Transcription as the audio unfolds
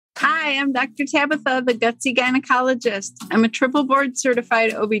Hi, I'm Dr. Tabitha, the Gutsy Gynecologist. I'm a triple board certified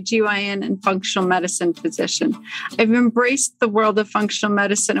OBGYN and functional medicine physician. I've embraced the world of functional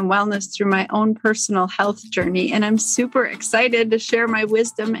medicine and wellness through my own personal health journey, and I'm super excited to share my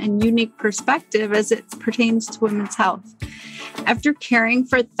wisdom and unique perspective as it pertains to women's health. After caring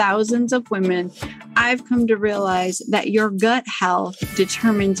for thousands of women, I've come to realize that your gut health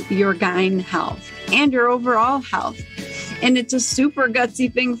determines your gyne health and your overall health. And it's a super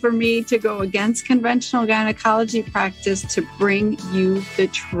gutsy thing for me to go against conventional gynecology practice to bring you the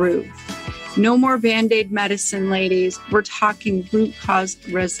truth. No more Band-Aid medicine, ladies. We're talking root cause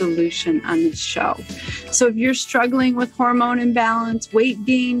resolution on this show. So if you're struggling with hormone imbalance, weight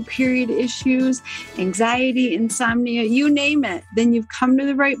gain, period issues, anxiety, insomnia, you name it, then you've come to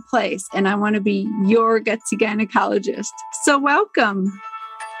the right place. And I want to be your gutsy gynecologist. So welcome.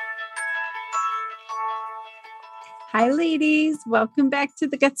 Hi, ladies. Welcome back to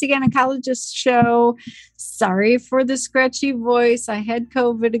the Gutsy Gynecologist Show. Sorry for the scratchy voice. I had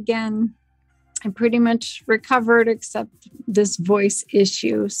COVID again. I pretty much recovered except this voice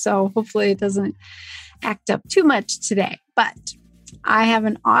issue. So hopefully it doesn't act up too much today. But I have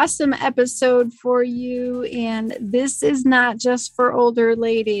an awesome episode for you. And this is not just for older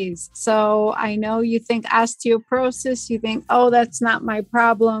ladies. So I know you think osteoporosis, you think, oh, that's not my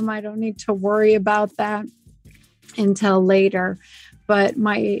problem. I don't need to worry about that until later. But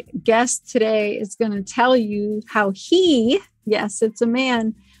my guest today is going to tell you how he, yes, it's a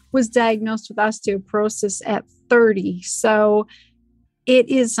man, was diagnosed with osteoporosis at 30. So it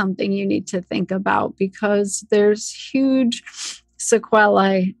is something you need to think about because there's huge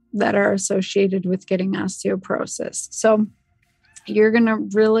sequelae that are associated with getting osteoporosis. So you're going to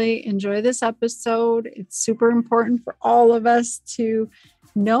really enjoy this episode. It's super important for all of us to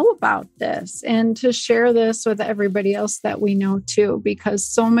know about this and to share this with everybody else that we know too, because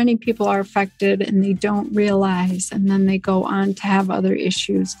so many people are affected and they don't realize, and then they go on to have other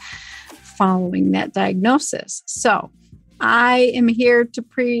issues following that diagnosis. So I am here to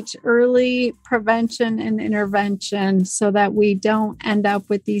preach early prevention and intervention so that we don't end up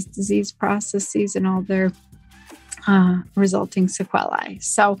with these disease processes and all their resulting sequelae.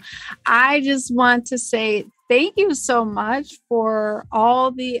 So I just want to say thank you so much for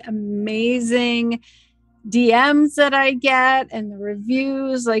all the amazing DMs that I get and the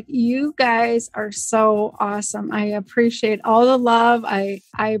reviews. Like, you guys are so awesome. I appreciate all the love. I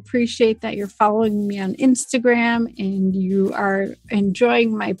appreciate that you're following me on Instagram and you are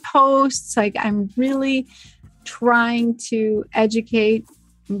enjoying my posts. Like, I'm really trying to educate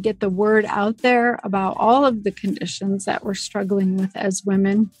and get the word out there about all of the conditions that we're struggling with as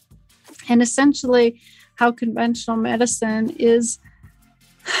women, and essentially how conventional medicine is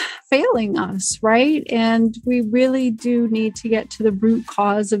failing us, right? And we really do need to get to the root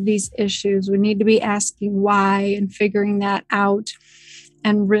cause of these issues. We need to be asking why and figuring that out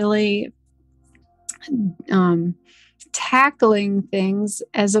and really tackling things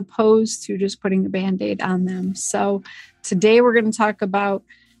as opposed to just putting a Band-Aid on them. So today we're going to talk about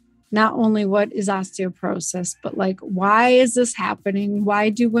not only what is osteoporosis, but like, why is this happening? Why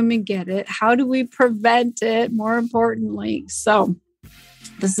do women get it? How do we prevent it? More importantly. So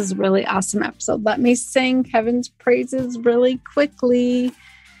this is a really awesome episode. Let me sing Kevin's praises really quickly.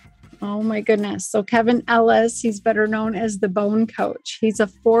 Oh my goodness. So Kevin Ellis, he's better known as the Bone Coach. He's a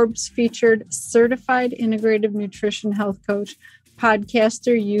Forbes-featured certified integrative nutrition health coach,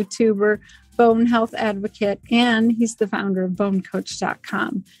 podcaster, YouTuber, bone health advocate, and he's the founder of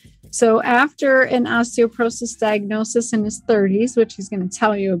bonecoach.com. So after an osteoporosis diagnosis in his 30s, which he's going to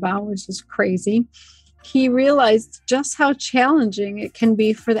tell you about, which is crazy, he realized just how challenging it can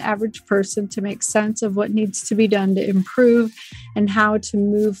be for the average person to make sense of what needs to be done to improve and how to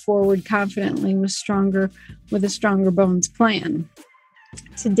move forward confidently with a stronger bones plan.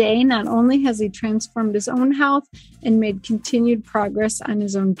 Today, not only has he transformed his own health and made continued progress on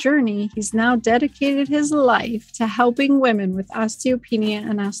his own journey, he's now dedicated his life to helping women with osteopenia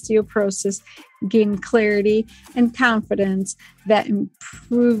and osteoporosis gain clarity and confidence that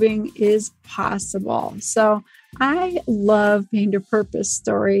improving is possible. So I love pain to purpose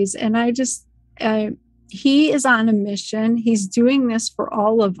stories, and he is on a mission. He's doing this for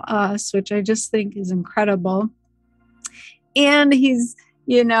all of us, which I just think is incredible. And he's,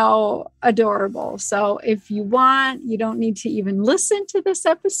 adorable. So if you want, you don't need to even listen to this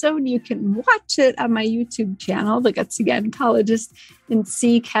episode. You can watch it on my YouTube channel, The Gutsy Gynecologist, and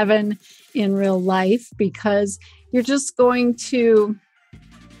see Kevin in real life, because you're just going to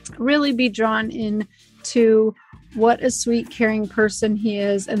really be drawn into what a sweet, caring person he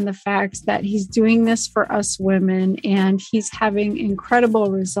is, and the fact that he's doing this for us women and he's having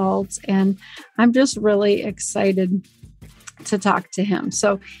incredible results. And I'm just really excited to talk to him.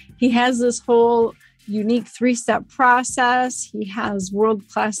 So he has this whole unique 3-step process. He has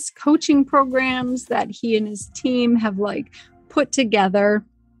world-class coaching programs that he and his team have put together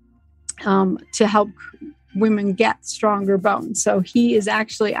to help women get stronger bones. So he is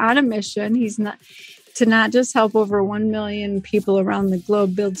actually on a mission. He's not just help over 1 million people around the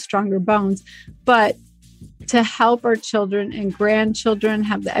globe build stronger bones, but to help our children and grandchildren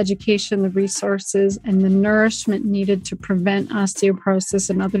have the education, the resources, and the nourishment needed to prevent osteoporosis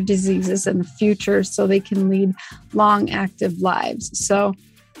and other diseases in the future so they can lead long, active lives. So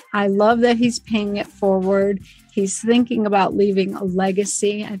I love that he's paying it forward. He's thinking about leaving a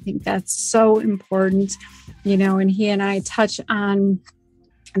legacy. I think that's so important, and he and I touch on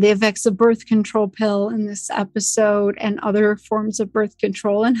the effects of birth control pill in this episode and other forms of birth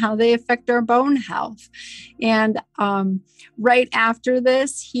control and how they affect our bone health. And right after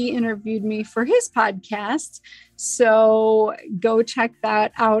this, he interviewed me for his podcast. So go check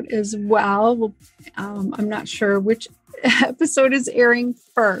that out as well. I'm not sure which episode is airing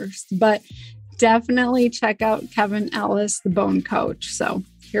first, but definitely check out Kevin Ellis, the bone coach. So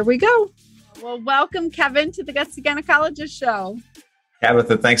here we go. Well, welcome, Kevin, to the Gutsy Gynecologist Show.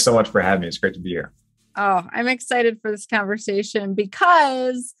 Tabitha, thanks so much for having me. It's great to be here. Oh, I'm excited for this conversation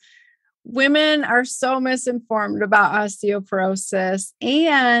because women are so misinformed about osteoporosis.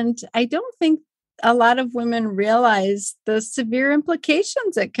 And I don't think a lot of women realize the severe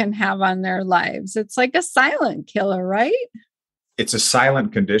implications it can have on their lives. It's like a silent killer, right? It's a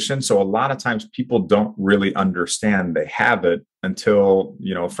silent condition. So a lot of times people don't really understand they have it until,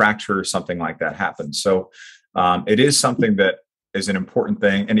 a fracture or something like that happens. So it is something that is an important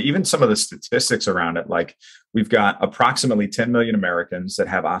thing. And even some of the statistics around it, like we've got approximately 10 million Americans that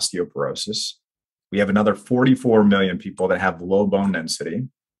have osteoporosis. We have another 44 million people that have low bone density.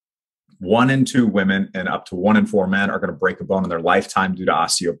 1 in 2 women and up to 1 in 4 men are going to break a bone in their lifetime due to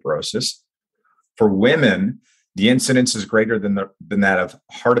osteoporosis. For women, the incidence is greater than that of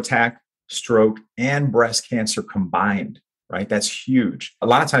heart attack, stroke, and breast cancer combined. Right? That's huge. A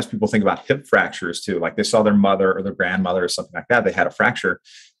lot of times people think about hip fractures too. Like they saw their mother or their grandmother or something like that. They had a fracture.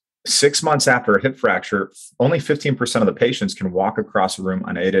 6 months after a hip fracture, only 15% of the patients can walk across a room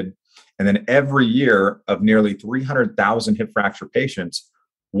unaided. And then every year of nearly 300,000 hip fracture patients,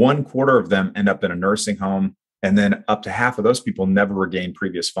 1/4 of them end up in a nursing home. And then up to half of those people never regain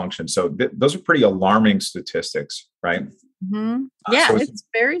previous function. So those are pretty alarming statistics, right? Mm-hmm. Yeah, so it's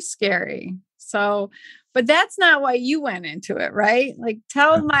very scary. So, but that's not why you went into it, right? Like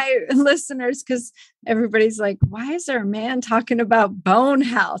tell my listeners, because everybody's like, why is there a man talking about bone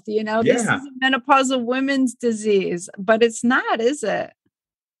health? This is a menopausal women's disease, but it's not, is it?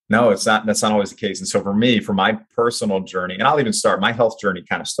 No, it's not. That's not always the case. And so for me, for my personal journey, and I'll even start, my health journey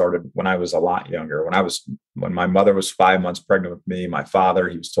kind of started when I was a lot younger. When my mother was 5 months pregnant with me, my father,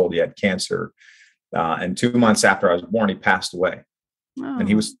 he was told he had cancer. And 2 months after I was born, he passed away. Oh. And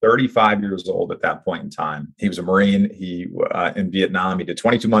he was 35 years old at that point in time. He was a Marine. He in Vietnam. He did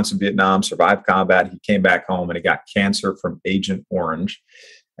 22 months in Vietnam, survived combat. He came back home and he got cancer from Agent Orange,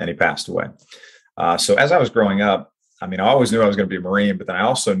 and he passed away. So as I was growing up, I always knew I was going to be a Marine, but then I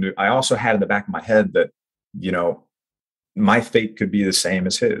also had in the back of my head that, my fate could be the same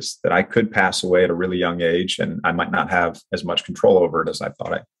as his, that I could pass away at a really young age and I might not have as much control over it as I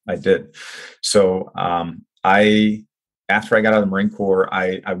thought I did. So after I got out of the Marine Corps,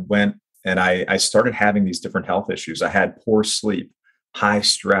 I went and I started having these different health issues. I had poor sleep, high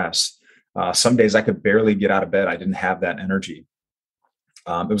stress. Some days I could barely get out of bed. I didn't have that energy.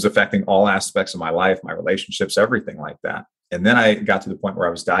 It was affecting all aspects of my life, my relationships, everything like that. And then I got to the point where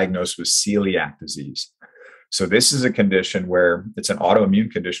I was diagnosed with celiac disease. So this is a condition where it's an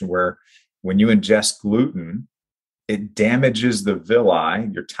autoimmune condition where when you ingest gluten, it damages the villi,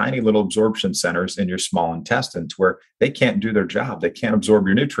 your tiny little absorption centers in your small intestine, to where they can't do their job. They can't absorb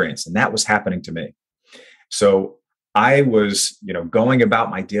your nutrients. And that was happening to me. So I was, going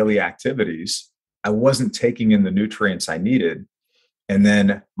about my daily activities. I wasn't taking in the nutrients I needed. And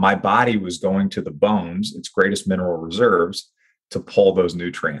then my body was going to the bones, its greatest mineral reserves, to pull those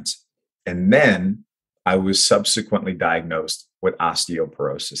nutrients. And then I was subsequently diagnosed with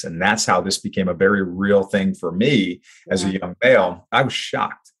osteoporosis. And that's how this became a very real thing for me as a young male. I was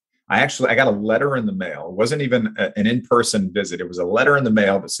shocked. I got a letter in the mail. It wasn't even an in-person visit. It was a letter in the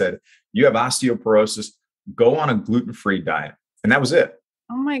mail that said, you have osteoporosis, go on a gluten-free diet. And that was it.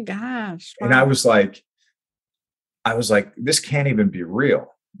 Oh my gosh. Wow. And I was like, this can't even be real.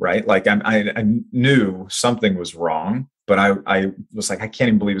 right? Like I knew something was wrong, but I was like, I can't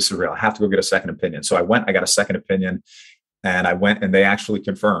even believe this is real. I have to go get a second opinion. So I got a second opinion, and I went, and they actually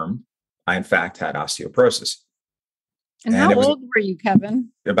confirmed I, in fact, had osteoporosis. And how old were you, Kevin?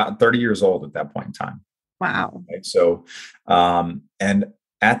 About 30 years old at that point in time. Wow. Right? So, and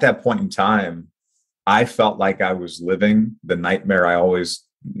at that point in time, I felt like I was living the nightmare I always,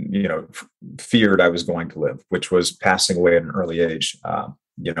 feared I was going to live, which was passing away at an early age,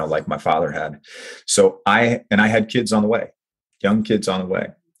 like my father had. So I had kids on the way, young kids on the way.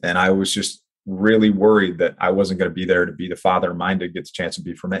 And I was just really worried that I wasn't going to be there to be the father mine to get the chance to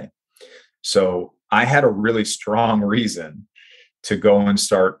be for me. So I had a really strong reason to go and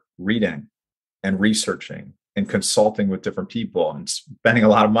start reading and researching and consulting with different people and spending a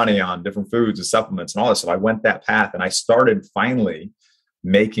lot of money on different foods and supplements and all this. So I went that path, and I started finally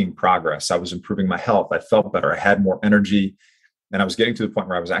making progress. I was improving my health. I felt better. I had more energy, and I was getting to the point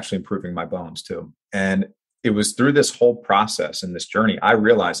where I was actually improving my bones too. And it was through this whole process and this journey, I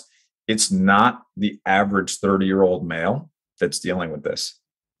realized it's not the average 30-year-old male that's dealing with this.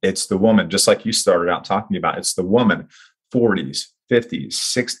 It's the woman, just like you started out talking about. It's the woman, 40s, 50s,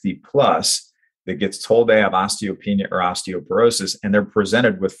 60 plus, that gets told they have osteopenia or osteoporosis, and they're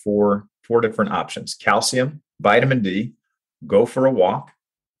presented with four different options: calcium, vitamin D, go for a walk,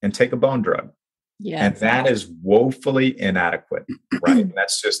 and take a bone drug. Yeah. And that is woefully inadequate, right?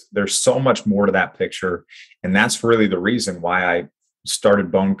 That's just, there's so much more to that picture. And that's really the reason why I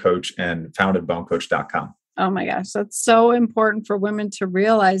started Bone Coach and founded bonecoach.com. Oh my gosh, that's so important for women to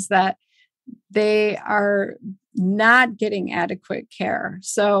realize that they are not getting adequate care.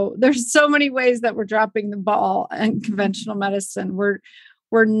 So there's so many ways that we're dropping the ball in conventional medicine.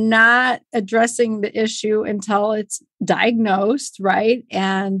 We're not addressing the issue until it's diagnosed, right?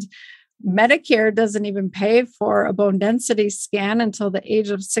 And Medicare doesn't even pay for a bone density scan until the age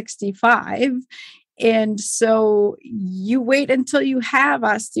of 65. And so you wait until you have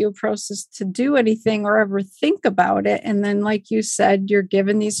osteoporosis to do anything or ever think about it. And then, like you said, you're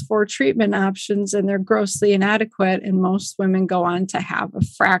given these 4 treatment options, and they're grossly inadequate. And most women go on to have a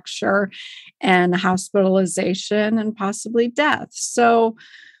fracture and hospitalization and possibly death. So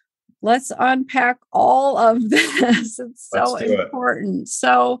let's unpack all of this. It's so important.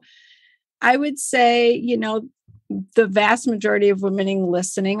 So I would say, the vast majority of women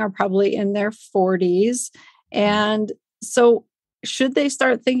listening are probably in their 40s. And so should they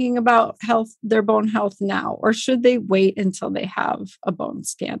start thinking about their bone health now, or should they wait until they have a bone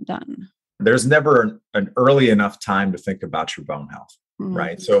scan done? There's never an early enough time to think about your bone health,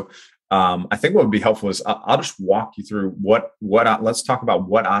 right? So I think what would be helpful is I'll just walk you through let's talk about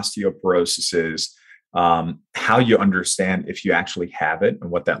what osteoporosis is, how you understand if you actually have it and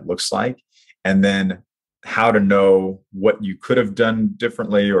what that looks like, and then how to know what you could have done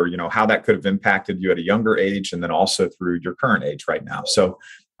differently, or, how that could have impacted you at a younger age, and then also through your current age right now. So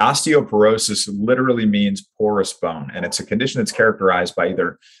osteoporosis literally means porous bone, and it's a condition that's characterized by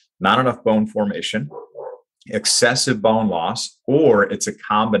either not enough bone formation, excessive bone loss, or it's a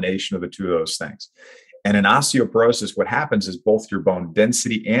combination of the two of those things. And in osteoporosis, what happens is both your bone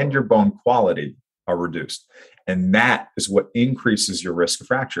density and your bone quality are reduced. And that is what increases your risk of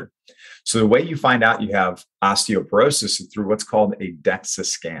fracture. So the way you find out you have osteoporosis is through what's called a DEXA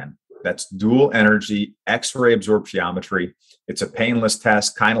scan. That's dual energy X-ray absorptiometry. It's a painless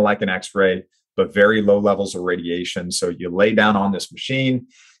test, kind of like an X-ray, but very low levels of radiation. So you lay down on this machine,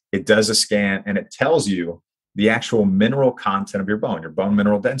 it does a scan, and it tells you the actual mineral content of your bone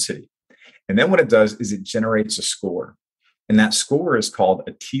mineral density. And then what it does is it generates a score. And that score is called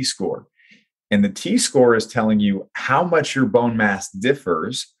a T-score. And the T-score is telling you how much your bone mass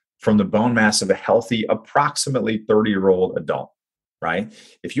differs from the bone mass of a healthy, approximately 30-year-old adult, right?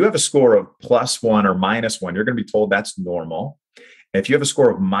 If you have a score of +1 or -1, you're going to be told that's normal. And if you have a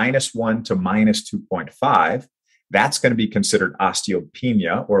score of -1 to -2.5, that's going to be considered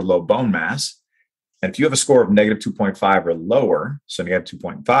osteopenia or low bone mass. And if you have a score of -2.5 or lower, so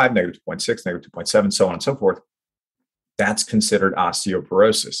 -2.5, -2.6, -2.7, so on and so forth, that's considered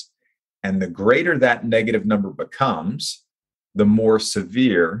osteoporosis. And the greater that negative number becomes, the more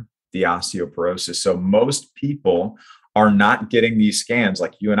severe the osteoporosis. So most people are not getting these scans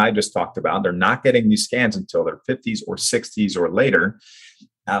like you and I just talked about. They're not getting these scans until their 50s or 60s or later.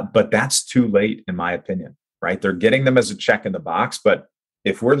 But that's too late, in my opinion, right? They're getting them as a check in the box. But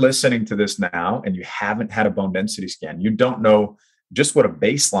if we're listening to this now and you haven't had a bone density scan, you don't know just what a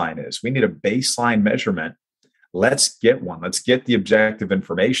baseline is. We need a baseline measurement. Let's get one. Let's get the objective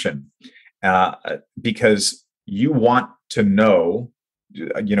information, because you want to know,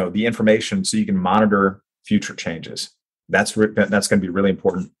 the information so you can monitor future changes. That's going to be really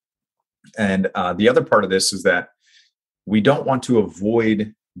important. And the other part of this is that we don't want to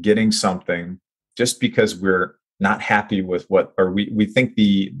avoid getting something just because we're not happy with we think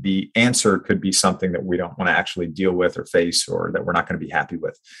the answer could be something that we don't want to actually deal with or face, or that we're not going to be happy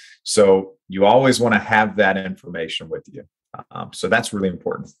with. So you always want to have that information with you. So that's really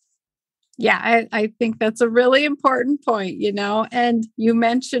important. Yeah, I think that's a really important point, and you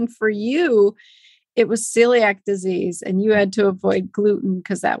mentioned for you, it was celiac disease and you had to avoid gluten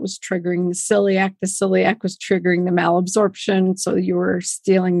because that was triggering the celiac. The celiac was triggering the malabsorption. So you were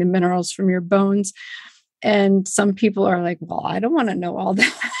stealing the minerals from your bones. And some people are like, well, I don't want to know all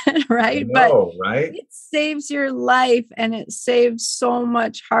that, right? Right? It saves your life, and it saves so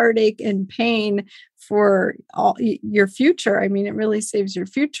much heartache and pain for all your future. I mean, it really saves your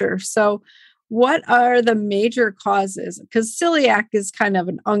future. So what are the major causes? Because celiac is kind of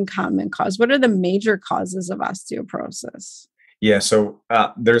an uncommon cause. What are the major causes of osteoporosis? Yeah, so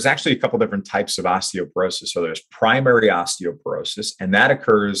there's actually a couple different types of osteoporosis. So there's primary osteoporosis, and that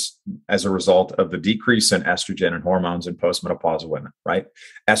occurs as a result of the decrease in estrogen and hormones in postmenopausal women, right?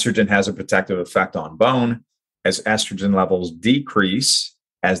 Estrogen has a protective effect on bone. As estrogen levels decrease,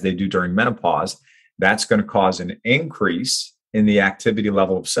 as they do during menopause, that's going to cause an increase in the activity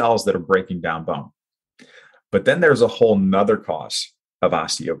level of cells that are breaking down bone. But then there's a whole nother cause of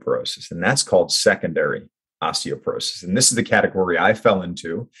osteoporosis, and that's called secondary osteoporosis. And this is the category I fell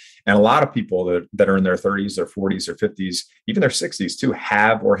into. And a lot of people that are in their 30s, their 40s, or 50s, even their 60s too,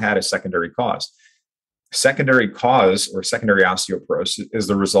 have or had a secondary cause. Secondary cause or secondary osteoporosis is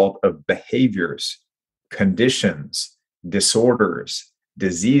the result of behaviors, conditions, disorders,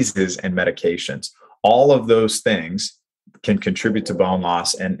 diseases, and medications. All of those things can contribute to bone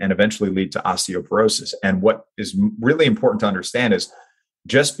loss and eventually lead to osteoporosis. And what is really important to understand is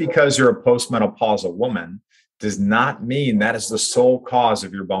just because you're a postmenopausal woman does not mean that is the sole cause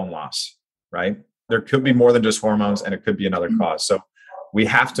of your bone loss, right? There could be more than just hormones, and it could be another cause. So we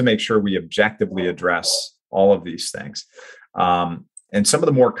have to make sure we objectively address all of these things. And some of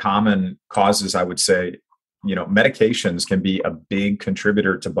the more common causes, I would say, medications can be a big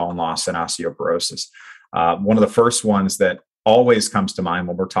contributor to bone loss and osteoporosis. One of the first ones that always comes to mind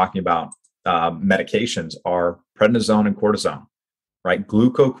when we're talking about medications are prednisone and cortisone. Right?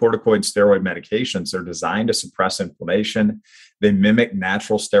 Glucocorticoid steroid medications are designed to suppress inflammation. They mimic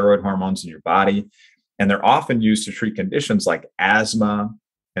natural steroid hormones in your body, and they're often used to treat conditions like asthma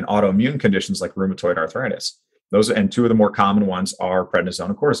and autoimmune conditions like rheumatoid arthritis. And two of the more common ones are prednisone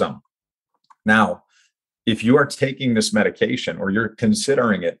and cortisone. Now, if you are taking this medication or you're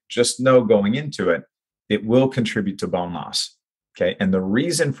considering it, just know going into it, it will contribute to bone loss. Okay. And the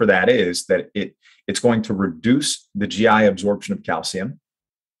reason for that is that it's going to reduce the GI absorption of calcium.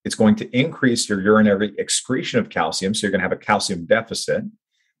 It's going to increase your urinary excretion of calcium. So you're going to have a calcium deficit.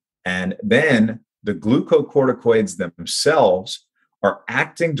 And then the glucocorticoids themselves are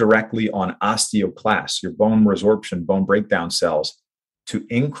acting directly on osteoclasts, your bone resorption, bone breakdown cells, to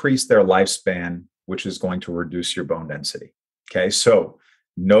increase their lifespan, which is going to reduce your bone density. Okay. So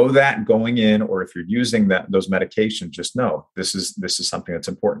know that going in, or if you're using those medications, just know this is something that's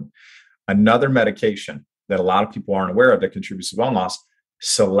important. Another medication that a lot of people aren't aware of that contributes to bone loss,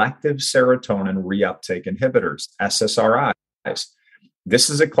 selective serotonin reuptake inhibitors, SSRIs. This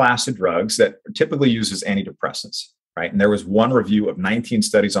is a class of drugs that typically uses antidepressants, right? And there was one review of 19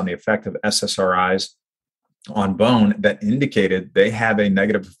 studies on the effect of SSRIs on bone that indicated they have a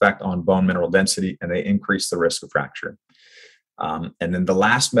negative effect on bone mineral density, and they increase the risk of fracture. And then the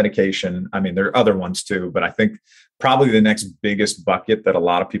last medication, I mean, there are other ones too, but I think probably the next biggest bucket that a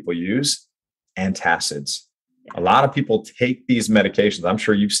lot of people use, antacids. A lot of people take these medications. I'm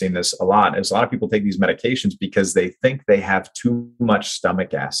sure you've seen this a lot. Is a lot of people take these medications because they think they have too much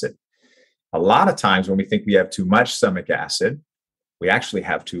stomach acid. A lot of times when we think we have too much stomach acid, we actually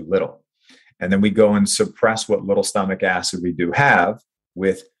have too little. And then we go and suppress what little stomach acid we do have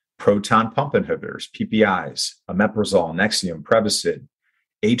with proton pump inhibitors, PPIs, omeprazole, Nexium, Prevacid,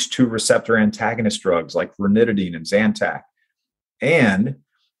 H2 receptor antagonist drugs like ranitidine and Zantac, and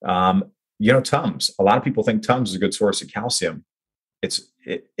Tums. A lot of people think Tums is a good source of calcium.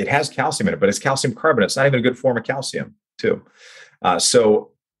 It has calcium in it, but it's calcium carbonate. It's not even a good form of calcium, too.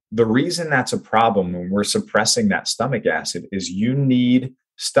 So the reason that's a problem when we're suppressing that stomach acid is you need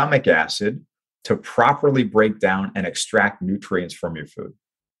stomach acid to properly break down and extract nutrients from your food.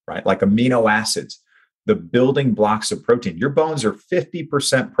 Right? Like amino acids, the building blocks of protein. Your bones are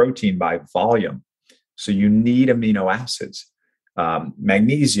 50% protein by volume. So you need amino acids,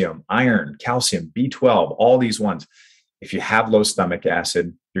 magnesium, iron, calcium, B12, all these ones. If you have low stomach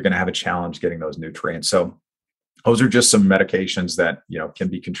acid, you're going to have a challenge getting those nutrients. So those are just some medications that, can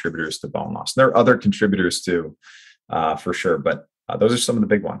be contributors to bone loss. There are other contributors too, for sure, but those are some of the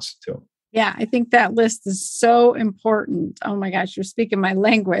big ones too. Yeah, I think that list is so important. Oh my gosh, you're speaking my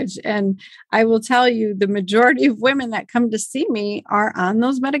language. And I will tell you, the majority of women that come to see me are on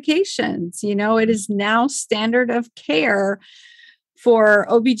those medications. It is now standard of care for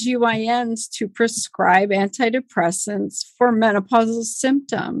OBGYNs to prescribe antidepressants for menopausal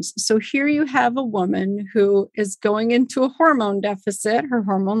symptoms. So here you have a woman who is going into a hormone deficit. Her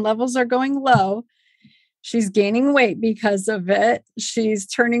hormone levels are going low. She's gaining weight because of it. She's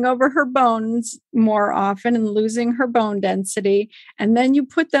turning over her bones more often and losing her bone density. And then you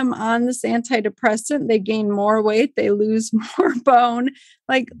put them on this antidepressant, they gain more weight, they lose more bone.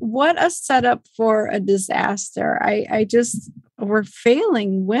 Like, what a setup for a disaster. We're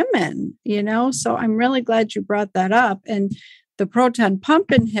failing women, So I'm really glad you brought that up. And the proton pump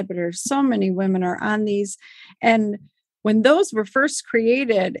inhibitors, so many women are on these. And when those were first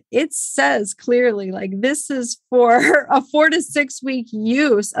created, it says clearly, like, this is for a 4 to 6 week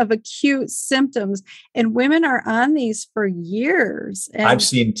use of acute symptoms. And women are on these for years. And I've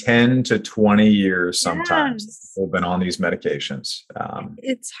seen 10 to 20 years sometimes. Yes. People have been on these medications.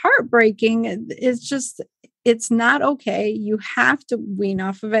 It's heartbreaking. It's not okay. You have to wean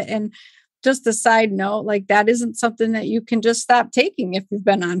off of it. And just a side note, like, that isn't something that you can just stop taking if you've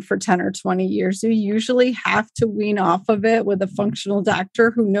been on for 10 or 20 years. You usually have to wean off of it with a functional doctor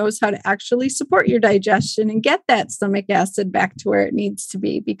who knows how to actually support your digestion and get that stomach acid back to where it needs to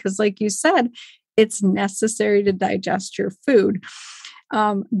be. Because like you said, it's necessary to digest your food.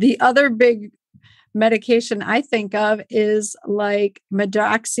 The other big medication I think of is like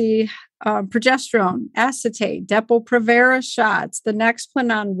progesterone, acetate, Depo-Provera shots, the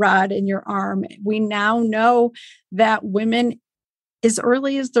Nexplanon rod in your arm. We now know that women as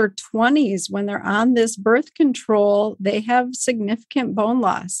early as their 20s, when they're on this birth control, they have significant bone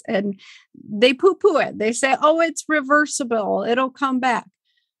loss, and they poo-poo it. They say, oh, it's reversible. It'll come back.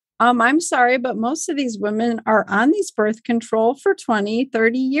 I'm sorry, but most of these women are on these birth control for 20,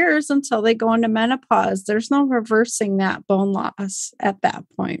 30 years until they go into menopause. There's no reversing that bone loss at that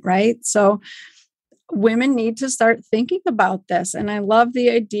point, right? So women need to start thinking about this. And I love the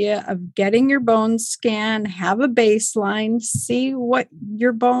idea of getting your bones scanned, have a baseline, see what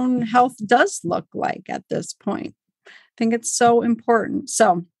your bone health does look like at this point. I think it's so important.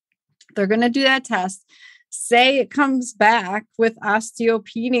 So they're going to do that test. Say it comes back with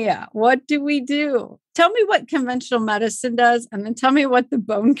osteopenia. What do we do? Tell me what conventional medicine does, and then tell me what the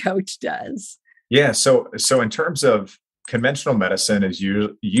bone coach does. Yeah. So in terms of conventional medicine is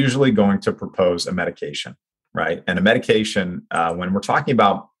usually going to propose a medication, right? And a medication, when we're talking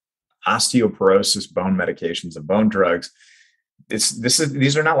about osteoporosis, bone medications and bone drugs,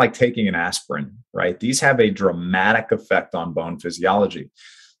 these are not like taking an aspirin, right? These have a dramatic effect on bone physiology.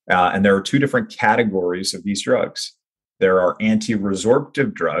 And there are two different categories of these drugs. There are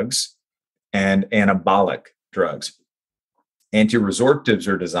anti-resorptive drugs and anabolic drugs. Anti-resorptives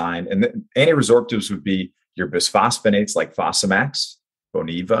are designed, and anti-resorptives would be your bisphosphonates like Fosamax,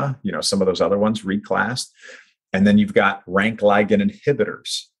 Boniva, some of those other ones reclassed. And then you've got rank ligand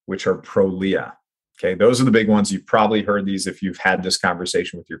inhibitors, which are Prolia. Okay, those are the big ones. You've probably heard these if you've had this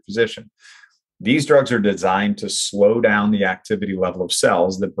conversation with your physician. These drugs are designed to slow down the activity level of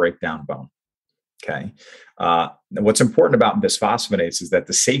cells that break down bone. Okay. What's important about bisphosphonates is that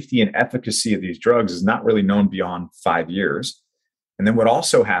the safety and efficacy of these drugs is not really known beyond 5 years. And then what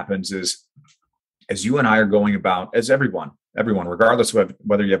also happens is, as you and I are going about, as everyone, regardless of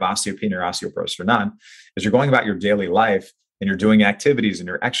whether you have osteopenia or osteoporosis or not, as you're going about your daily life and you're doing activities and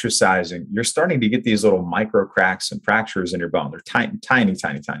you're exercising, you're starting to get these little micro cracks and fractures in your bone. They're tiny, tiny,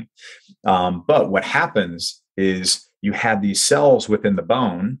 tiny, tiny. But what happens is you have these cells within the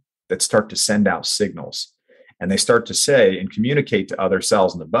bone that start to send out signals, and they start to say and communicate to other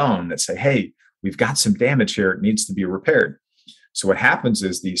cells in the bone that say, hey, we've got some damage here. It needs to be repaired. So what happens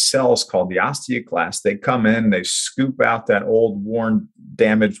is these cells called the osteoclasts, they come in, they scoop out that old, worn,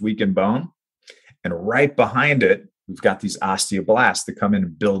 damaged, weakened bone. And right behind it, we've got these osteoblasts that come in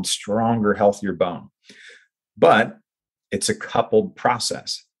and build stronger, healthier bone. But it's a coupled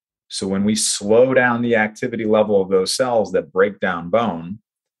process. So when we slow down the activity level of those cells that break down bone,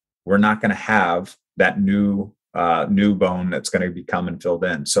 we're not going to have that new bone that's going to be coming filled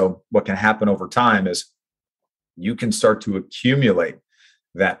in. So what can happen over time is you can start to accumulate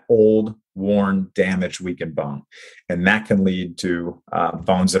that old, worn, damaged, weakened bone. And that can lead to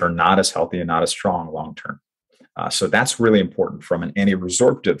bones that are not as healthy and not as strong long-term. So that's really important from an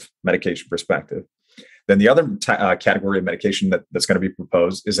anti-resorptive medication perspective. Then the other category of medication that's going to be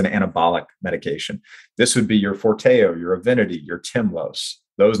proposed is an anabolic medication. This would be your Forteo, your Avinity, your Tymlos.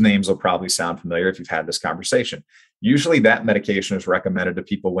 Those names will probably sound familiar if you've had this conversation. Usually that medication is recommended to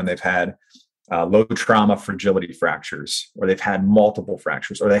people when they've had low trauma fragility fractures, or they've had multiple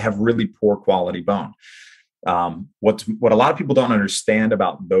fractures, or they have really poor quality bone. What a lot of people don't understand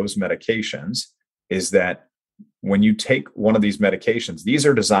about those medications is that when you take one of these medications, these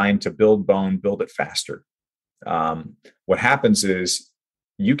are designed to build bone, build it faster. What happens is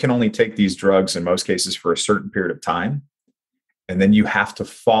you can only take these drugs in most cases for a certain period of time, and then you have to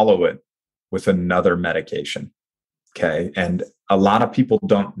follow it with another medication. Okay. And a lot of people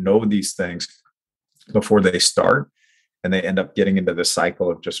don't know these things before they start, and they end up getting into the cycle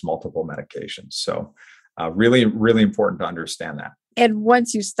of just multiple medications. So really, really important to understand that. And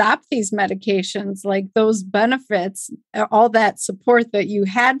once you stop these medications, like those benefits, all that support that you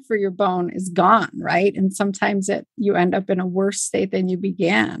had for your bone is gone, right? And sometimes you end up in a worse state than you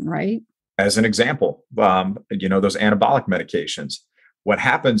began, right? As an example, those anabolic medications, what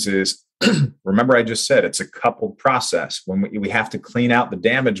happens is, remember I just said, it's a coupled process. When we have to clean out the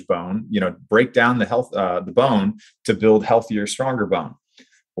damaged bone, break down the bone to build healthier, stronger bone.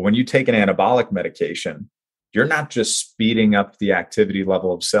 But when you take an anabolic medication, you're not just speeding up the activity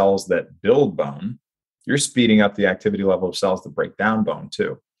level of cells that build bone, you're speeding up the activity level of cells that break down bone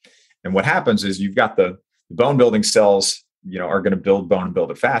too. And what happens is you've got the bone building cells, are going to build bone and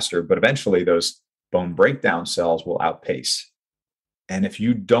build it faster, but eventually those bone breakdown cells will outpace. And if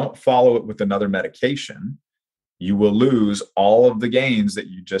you don't follow it with another medication, you will lose all of the gains that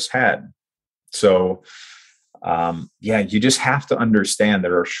you just had. So you just have to understand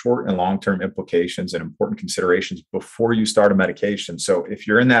there are short and long-term implications and important considerations before you start a medication. So if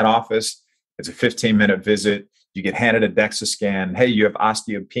you're in that office, it's a 15-minute visit, you get handed a DEXA scan, hey, you have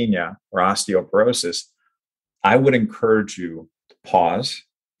osteopenia or osteoporosis, I would encourage you to pause,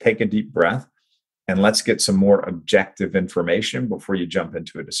 take a deep breath, and let's get some more objective information before you jump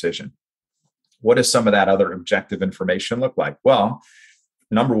into a decision. What does some of that other objective information look like? Well,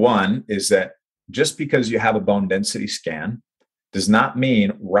 number one is that just because you have a bone density scan does not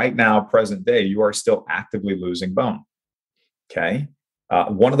mean right now, present day, you are still actively losing bone. Okay.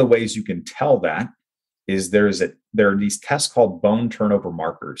 One of the ways you can tell that is there are these tests called bone turnover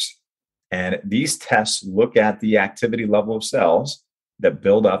markers. And these tests look at the activity level of cells that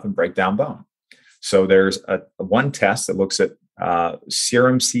build up and break down bone. So there's one test that looks at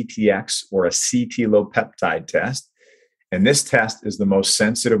serum CTX, or a CT low peptide test. And this test is the most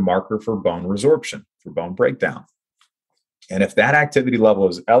sensitive marker for bone resorption, for bone breakdown. And if that activity level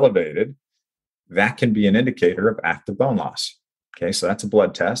is elevated, that can be an indicator of active bone loss. Okay, so that's a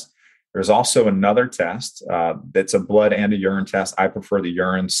blood test. There's also another test that's a blood and a urine test. I prefer the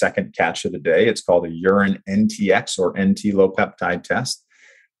urine, second catch of the day. It's called a urine NTX, or NT low peptide test.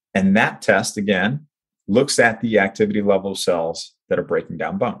 And that test, again, looks at the activity level of cells that are breaking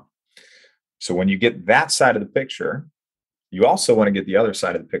down bone. So when you get that side of the picture, you also want to get the other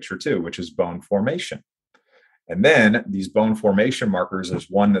side of the picture too, which is bone formation. And then these bone formation markers is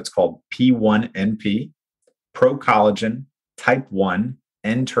one that's called P1NP, procollagen type 1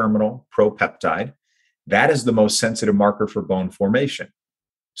 N-terminal propeptide. That is the most sensitive marker for bone formation.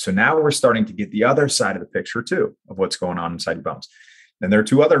 So now we're starting to get the other side of the picture too, of what's going on inside your bones. And there are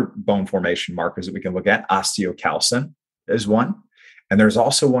two other bone formation markers that we can look at. Osteocalcin is one. And there's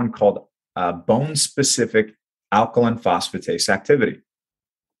also one called bone-specific alkaline phosphatase activity.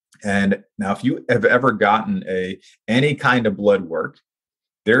 And now, if you have ever gotten any kind of blood work,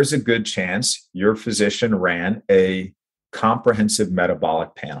 there's a good chance your physician ran a comprehensive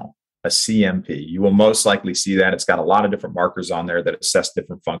metabolic panel, a CMP. You will most likely see that. It's got a lot of different markers on there that assess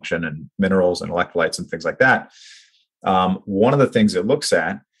different function and minerals and electrolytes and things like that. One of the things it looks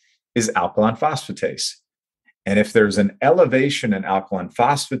at is alkaline phosphatase. And if there's an elevation in alkaline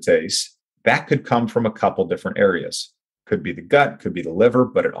phosphatase, that could come from a couple different areas. Could be the gut, could be the liver,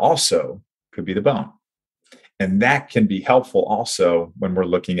 but it also could be the bone. And that can be helpful also when we're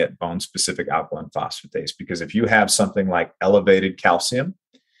looking at bone-specific alkaline phosphatase, because if you have something like elevated calcium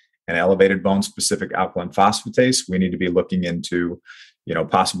and elevated bone-specific alkaline phosphatase, we need to be looking into,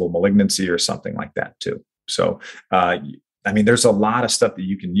 possible malignancy or something like that too. So, there's a lot of stuff that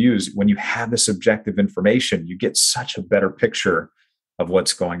you can use. When you have this objective information, you get such a better picture of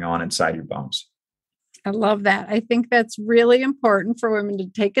what's going on inside your bones. I love that. I think that's really important for women to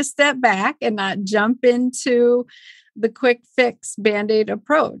take a step back and not jump into the quick fix Band-Aid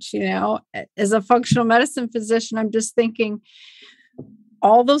approach. As a functional medicine physician, I'm just thinking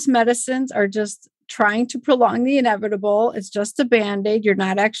all those medicines are just trying to prolong the inevitable. It's just a Band-Aid. You're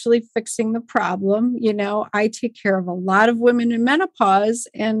not actually fixing the problem. I take care of a lot of women in menopause.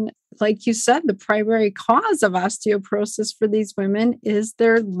 And like you said, the primary cause of osteoporosis for these women is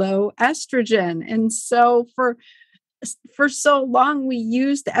their low estrogen. And so for so long, we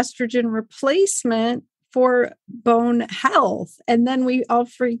used estrogen replacement for bone health. And then we all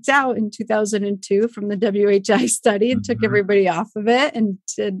freaked out in 2002 from the WHI study and took everybody off of it and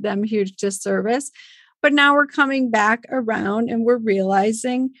did them huge disservice. But now we're coming back around and we're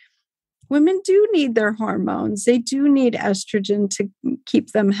realizing women do need their hormones. They do need estrogen to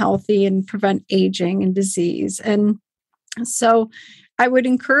keep them healthy and prevent aging and disease. And so I would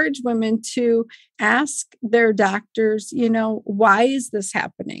encourage women to ask their doctors, why is this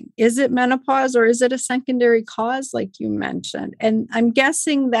happening? Is it menopause or is it a secondary cause, like you mentioned? And I'm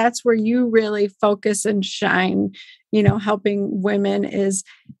guessing that's where you really focus and shine, helping women is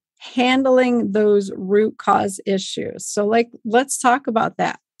handling those root cause issues. So let's talk about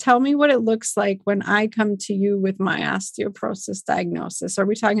that. Tell me what it looks like when I come to you with my osteoporosis diagnosis. Are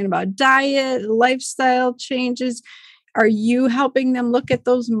we talking about diet, lifestyle changes? Are you helping them look at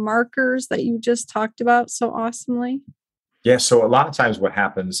those markers that you just talked about so awesomely? Yeah. So a lot of times what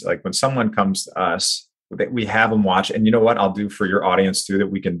happens, like when someone comes to us, we have them watch, and you know what I'll do for your audience too, that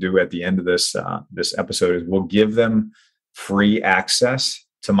we can do at the end of this episode is we'll give them free access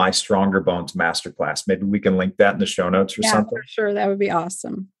to my Stronger Bones Masterclass. Maybe we can link that in the show notes or something. For sure. That would be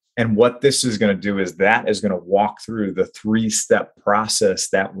awesome. And what this is going to do is that is going to walk through the 3-step process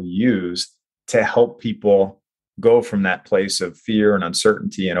that we use to help people go from that place of fear and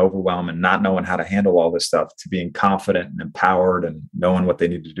uncertainty and overwhelm and not knowing how to handle all this stuff to being confident and empowered and knowing what they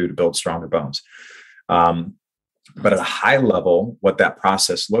need to do to build stronger bones. But at a high level, what that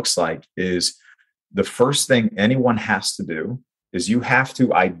process looks like is the first thing anyone has to do is you have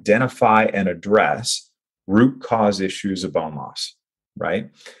to identify and address root cause issues of bone loss, right?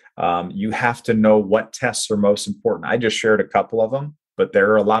 You have to know what tests are most important. I just shared a couple of them, but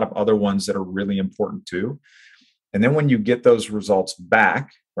there are a lot of other ones that are really important too. And then when you get those results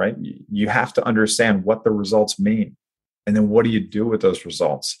back, right, you have to understand what the results mean. And then what do you do with those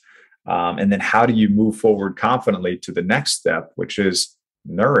results? And then how do you move forward confidently to the next step, which is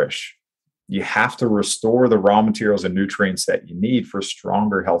nourish? You have to restore the raw materials and nutrients that you need for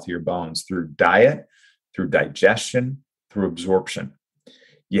stronger, healthier bones through diet, through digestion, through absorption.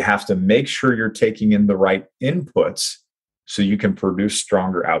 You have to make sure you're taking in the right inputs so you can produce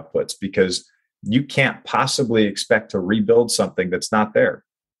stronger outputs, because you can't possibly expect to rebuild something that's not there,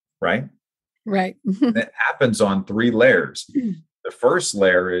 right? Right. It happens on 3 layers. The first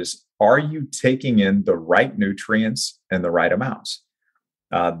layer is, are you taking in the right nutrients and the right amounts?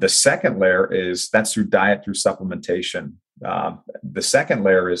 The second layer is, that's through diet, through supplementation. The second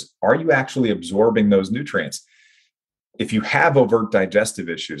layer is, are you actually absorbing those nutrients? If you have overt digestive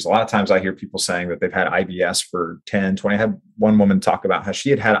issues, a lot of times I hear people saying that they've had IBS for 10, 20. I had one woman talk about how she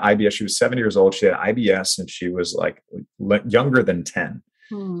had IBS. She was 70 years old. She had IBS and she was like younger than 10.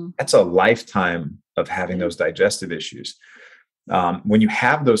 That's a lifetime of having those digestive issues. When you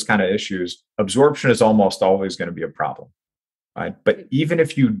have those kind of issues, absorption is almost always going to be a problem, right? But even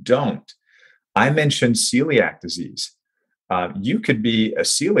if you don't, I mentioned celiac disease. You could be a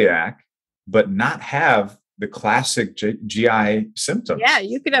celiac, but not have the classic GI symptoms. Yeah,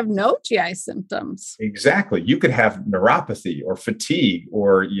 you could have no GI symptoms. Exactly. You could have neuropathy or fatigue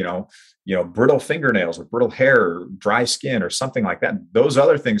or, brittle fingernails or brittle hair or dry skin or something like that. Those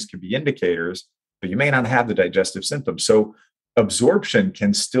other things could be indicators, but you may not have the digestive symptoms. So absorption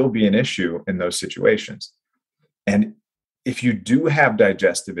can still be an issue in those situations. And if you do have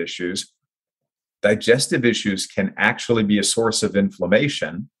digestive issues can actually be a source of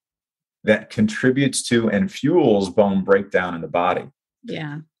inflammation that contributes to and fuels bone breakdown in the body.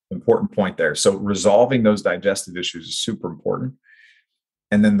 Yeah. Important point there. So resolving those digestive issues is super important.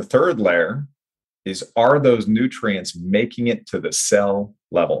 And then the third layer is, are those nutrients making it to the cell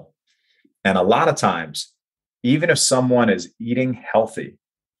level? And a lot of times, even if someone is eating healthy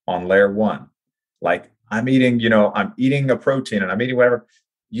on layer 1, like I'm eating a protein and I'm eating whatever,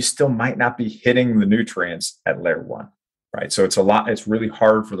 you still might not be hitting the nutrients at layer 1. Right. So it's really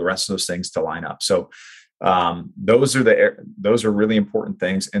hard for the rest of those things to line up. So those are really important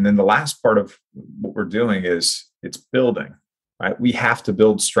things. And then the last part of what we're doing is it's building, right? We have to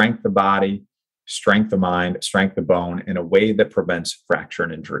build strength of body, strength of mind, strength of bone in a way that prevents fracture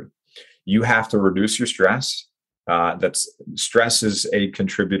and injury. You have to reduce your stress. Stress is a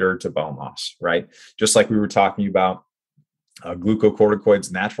contributor to bone loss, right? Just like we were talking about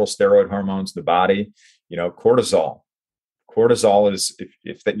glucocorticoids, natural steroid hormones, the body, cortisol. Cortisol is,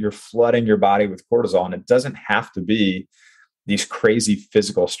 if that you're flooding your body with cortisol, and it doesn't have to be these crazy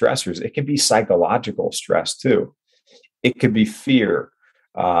physical stressors. It can be psychological stress too. It could be fear,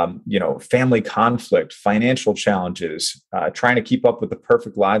 family conflict, financial challenges, trying to keep up with the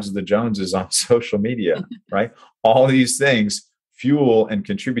perfect lives of the Joneses on social media, right? All these things fuel and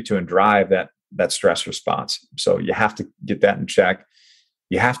contribute to and drive that stress response. So you have to get that in check.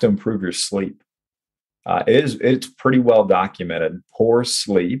 You have to improve your sleep. It's pretty well documented. Poor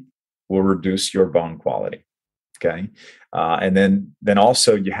sleep will reduce your bone quality. Okay. And then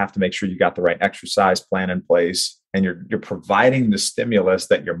also you have to make sure you got the right exercise plan in place, and you're providing the stimulus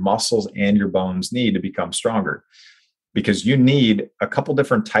that your muscles and your bones need to become stronger, because you need a couple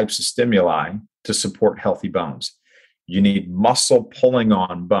different types of stimuli to support healthy bones. You need muscle pulling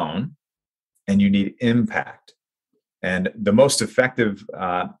on bone, and you need impact. And the most effective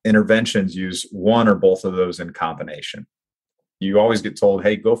interventions use one or both of those in combination. You always get told,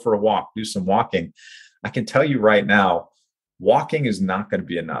 hey, go for a walk, do some walking. I can tell you right now, walking is not going to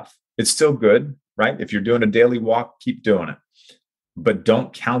be enough. It's still good, right? If you're doing a daily walk, keep doing it. But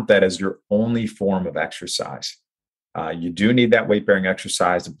don't count that as your only form of exercise. You do need that weight-bearing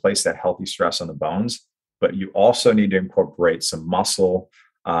exercise to place that healthy stress on the bones, but you also need to incorporate some muscle,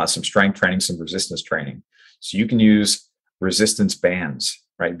 some strength training, some resistance training. So you can use resistance bands,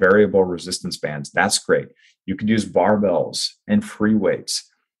 right? Variable resistance bands. That's great. You can use barbells and free weights.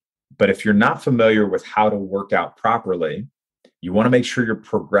 But if you're not familiar with how to work out properly, you want to make sure you're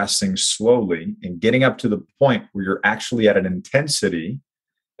progressing slowly and getting up to the point where you're actually at an intensity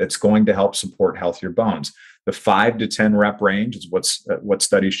that's going to help support healthier bones. The 5 to 10 rep range is what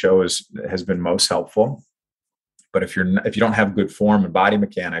studies show has been most helpful. But if you don't have good form and body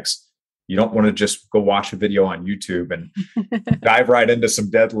mechanics, you don't want to just go watch a video on YouTube and dive right into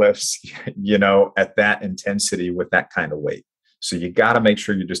some deadlifts, at that intensity with that kind of weight. So you got to make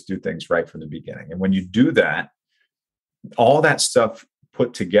sure you just do things right from the beginning. And when you do that, all that stuff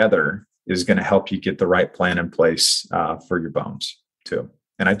put together is going to help you get the right plan in place for your bones too.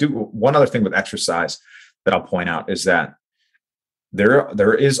 And I do one other thing with exercise that I'll point out is that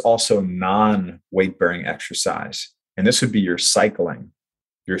there is also non-weight bearing exercise. And this would be your cycling,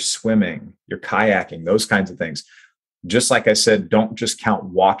 your swimming, your kayaking, those kinds of things. Just like I said, don't just count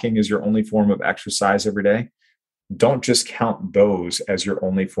walking as your only form of exercise every day. Don't just count those as your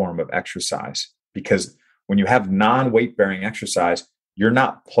only form of exercise, because when you have non-weight bearing exercise, you're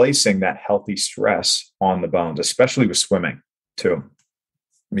not placing that healthy stress on the bones, especially with swimming too,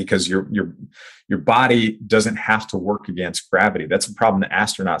 because your body doesn't have to work against gravity. That's a problem that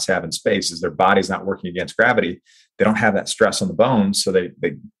astronauts have in space, is their body's not working against gravity. They don't have that stress on the bones. So they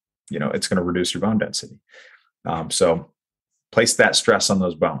it's going to reduce your bone density. So place that stress on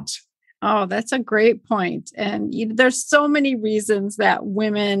those bones. Oh, that's a great point. And there's so many reasons that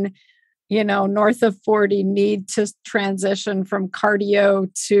women, north of 40 need to transition from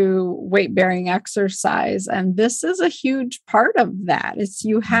cardio to weight-bearing exercise. And this is a huge part of that. It's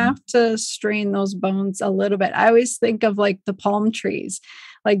you have to strain those bones a little bit. I always think of like the palm trees,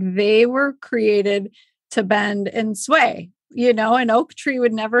 like they were created to bend and sway. An oak tree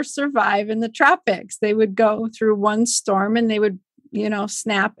would never survive in the tropics. They would go through one storm and they would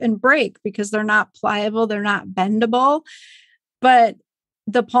snap and break because they're not pliable, they're not bendable. But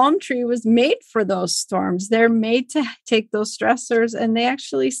the palm tree was made for those storms. They're made to take those stressors, and they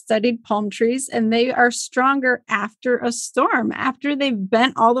actually studied palm trees, and they are stronger after a storm, after they've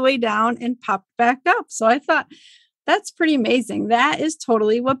bent all the way down and popped back up. So I thought that's pretty amazing. That is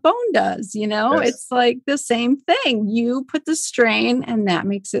totally what bone does. Yes. It's like the same thing. You put the strain and that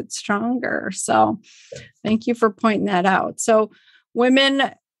makes it stronger. So thank you for pointing that out. So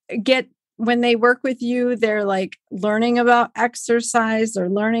women when they work with you, they're like learning about exercise, they're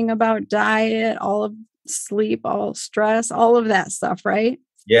learning about diet, all of sleep, all stress, all of that stuff, right?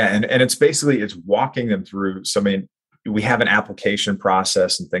 Yeah. And it's walking them through. So, we have an application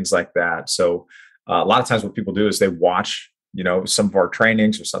process and things like that. So a lot of times what people do is they watch, some of our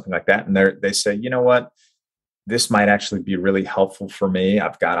trainings or something like that. And they say, you know what, this might actually be really helpful for me.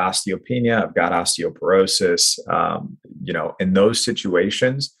 I've got osteopenia, I've got osteoporosis. In those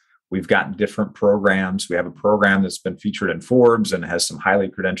situations, we've got different programs. We have a program that's been featured in Forbes and has some highly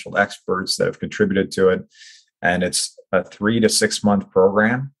credentialed experts that have contributed to it. And it's a 3 to 6 month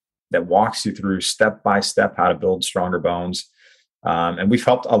program that walks you through step by step how to build stronger bones. And we've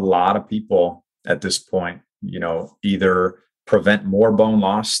helped a lot of people at this point, either prevent more bone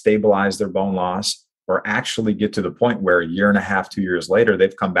loss, stabilize their bone loss, or actually get to the point where 1.5 years, 2 years later,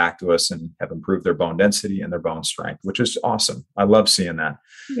 they've come back to us and have improved their bone density and their bone strength, which is awesome. I love seeing that.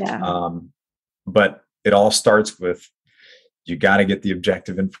 Yeah. But it all starts with You got to get the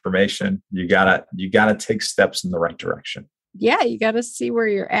objective information. You got to take steps in the right direction. Yeah, you got to see where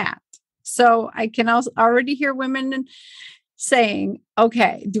you're at. So I can also already hear women saying,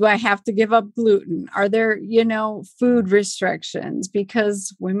 okay, do I have to give up gluten? Are there, food restrictions?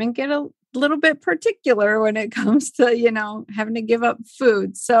 Because women get a little bit particular when it comes to, having to give up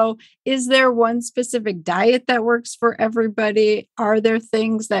food. So is there one specific diet that works for everybody? Are there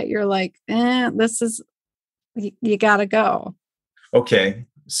things that you're like, you got to go? Okay.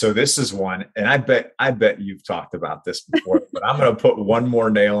 So this is one, and I bet you've talked about this before, but I'm going to put one more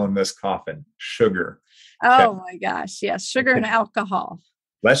nail in this coffin: sugar. Oh my gosh. Yes. Sugar and alcohol.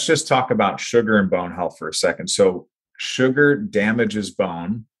 Let's just talk about sugar and bone health for a second. So sugar damages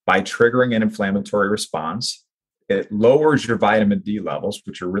bone by triggering an inflammatory response. It lowers your vitamin D levels,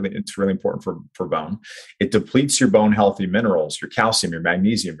 which it's really important for bone. It depletes your bone healthy minerals, your calcium, your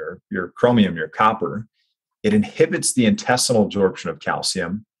magnesium, your chromium, your copper. It inhibits the intestinal absorption of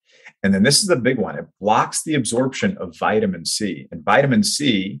calcium. And then this is the big one. It blocks the absorption of vitamin C. And vitamin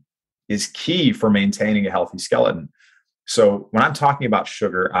C is key for maintaining a healthy skeleton. So when I'm talking about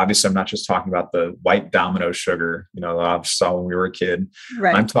sugar, obviously I'm not just talking about the white Domino sugar, that I saw when we were a kid.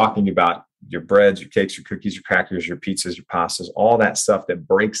 Right. I'm talking about your breads, your cakes, your cookies, your crackers, your pizzas, your pastas, all that stuff that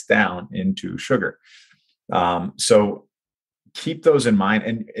breaks down into sugar. So keep those in mind.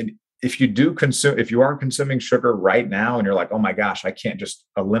 And if you are consuming sugar right now and you're like, oh my gosh, I can't just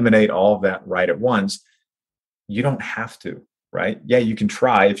eliminate all of that right at once, you don't have to, right? Yeah, you can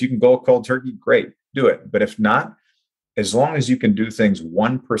try. If you can go cold turkey, great, do it. But if not, as long as you can do things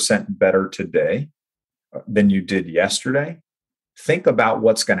 1% better today than you did yesterday, think about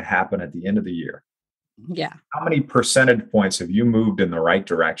what's going to happen at the end of the year. Yeah. How many percentage points have you moved in the right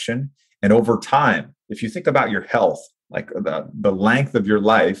direction? And over time, if you think about your health, like the length of your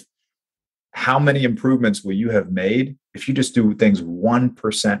life, how many improvements will you have made if you just do things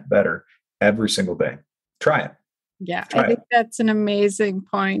 1% better every single day? Try it. Yeah, I think that's an amazing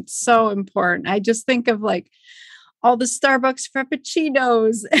point. So important. I just think of like all the Starbucks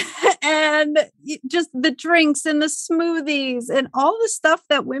Frappuccinos and just the drinks and the smoothies and all the stuff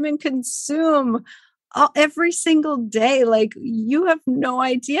that women consume every single day. Like, you have no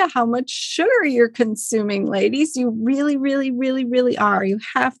idea how much sugar you're consuming, ladies. You really, really, really, really are. You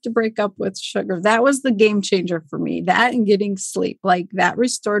have to break up with sugar. That was the game changer for me. That and getting sleep, like that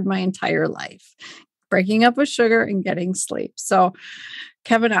restored my entire life. Breaking up with sugar and getting sleep. So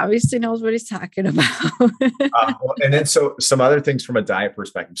Kevin obviously knows what he's talking about. And then so some other things from a diet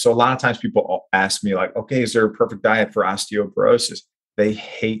perspective. So a lot of times people ask me like, okay, is there a perfect diet for osteoporosis? They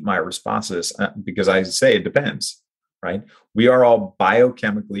hate my responses because I say it depends, right? We are all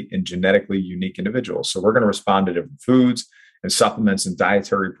biochemically and genetically unique individuals. So we're going to respond to different foods and supplements and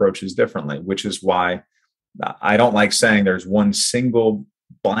dietary approaches differently, which is why I don't like saying there's one single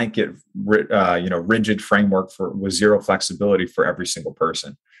blanket, rigid framework with zero flexibility for every single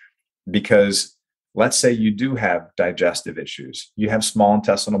person. Because let's say you do have digestive issues, you have small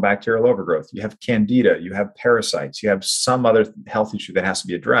intestinal bacterial overgrowth, you have candida, you have parasites, you have some other health issue that has to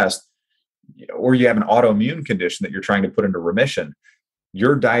be addressed, or you have an autoimmune condition that you're trying to put into remission.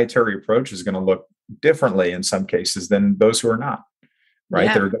 Your dietary approach is going to look differently in some cases than those who are not, right?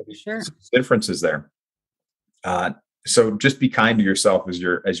 Yeah, there are going to be some differences there. So just be kind to yourself as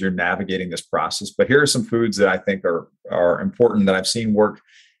you're navigating this process. But here are some foods that I think are important that I've seen work,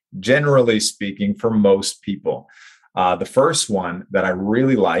 generally speaking, for most people. The first one that I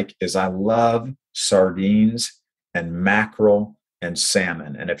really like is I love sardines and mackerel and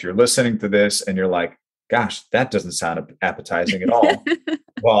salmon. And if you're listening to this and you're like, gosh, that doesn't sound appetizing at all.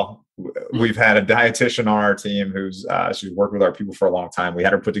 Well, we've had a dietitian on our team she's worked with our people for a long time. We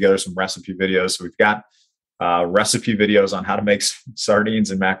had her put together some recipe videos. So we've got recipe videos on how to make sardines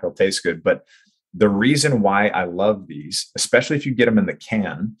and mackerel taste good. But the reason why I love these, especially if you get them in the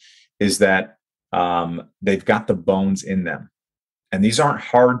can, is that they've got the bones in them. And these aren't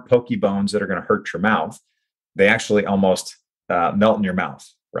hard, pokey bones that are going to hurt your mouth. They actually almost melt in your mouth,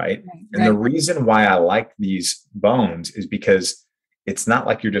 right? And the reason why I like these bones is because it's not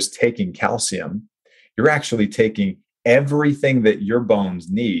like you're just taking calcium. You're actually taking everything that your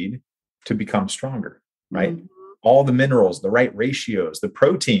bones need to become stronger. Right? Mm-hmm. All the minerals, the right ratios, the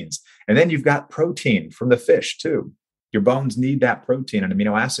proteins. And then you've got protein from the fish too. Your bones need that protein and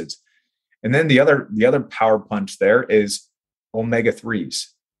amino acids. And then the other power punch there is omega-3s.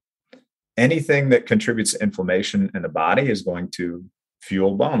 Anything that contributes to inflammation in the body is going to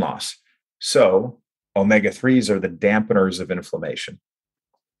fuel bone loss. So omega-3s are the dampeners of inflammation.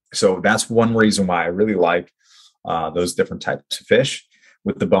 So that's one reason why I really like those different types of fish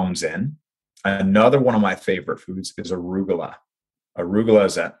with the bones in. Another one of my favorite foods is arugula. Arugula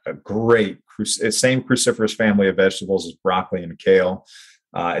is a great, same cruciferous family of vegetables as broccoli and kale.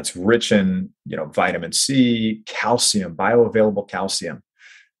 It's rich in, vitamin C, calcium, bioavailable calcium.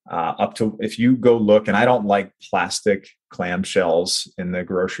 Up to, if you go look, and I don't like plastic clamshells in the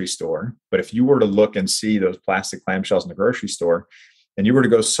grocery store, but if you were to look and see those plastic clamshells in the grocery store, and you were to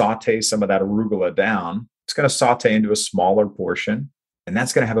go saute some of that arugula down, it's going to saute into a smaller portion. And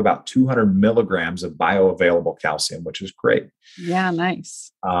that's going to have about 200 milligrams of bioavailable calcium, which is great. Yeah,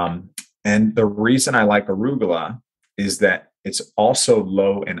 nice. And the reason I like arugula is that it's also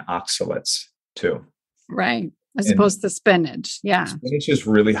low in oxalates too. Right. As opposed to spinach. Yeah. Spinach is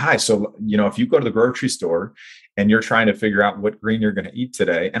really high. So, if you go to the grocery store and you're trying to figure out what green you're going to eat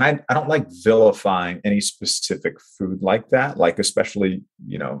today, and I don't like vilifying any specific food like that, like especially,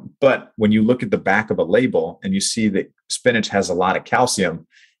 but when you look at the back of a label and you see that spinach has a lot of calcium,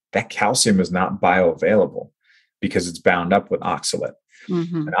 that calcium is not bioavailable because it's bound up with oxalate.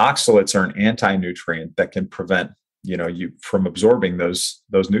 Mm-hmm. And oxalates are an anti-nutrient that can prevent, you from absorbing those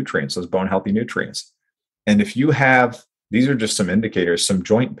nutrients, those bone healthy nutrients. And if you have, these are just some indicators, some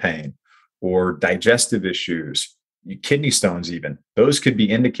joint pain or digestive issues, kidney stones even, those could be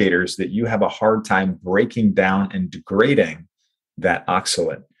indicators that you have a hard time breaking down and degrading that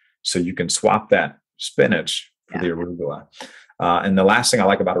oxalate. So you can swap that spinach for the arugula. And the last thing I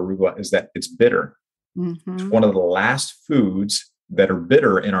like about arugula is that it's bitter. Mm-hmm. It's one of the last foods that are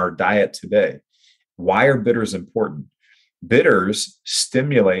bitter in our diet today. Why are bitters important? Bitters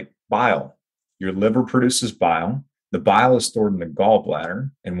stimulate bile. Your liver produces bile. The bile is stored in the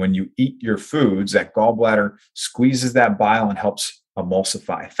gallbladder. And when you eat your foods, that gallbladder squeezes that bile and helps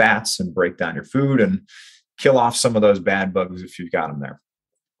emulsify fats and break down your food and kill off some of those bad bugs if you've got them there.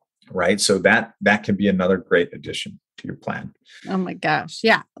 Right. So that can be another great addition to your plan. Oh my gosh.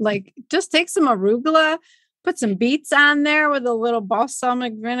 Yeah. Like just take some arugula, put some beets on there with a little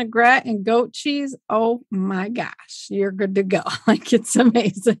balsamic vinaigrette and goat cheese. Oh my gosh, you're good to go. Like it's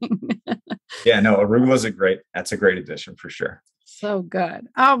amazing. Yeah, no, arugula that's a great addition for sure. So good.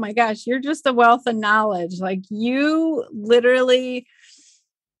 Oh my gosh, you're just a wealth of knowledge. Like you literally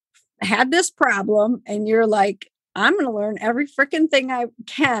had this problem and you're like, I'm going to learn every freaking thing I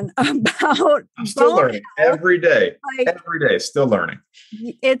can about. I'm still learning every day. Still learning.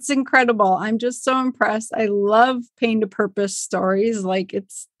 It's incredible. I'm just so impressed. I love pain to purpose stories. Like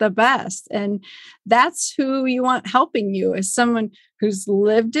it's the best. And that's who you want helping you, is someone who's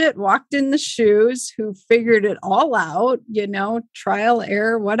lived it, walked in the shoes, who figured it all out, trial,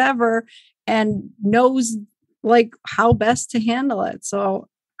 error, whatever, and knows like how best to handle it. So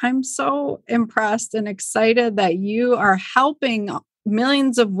I'm so impressed and excited that you are helping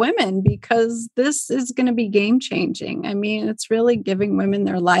millions of women, because this is going to be game changing. I mean, it's really giving women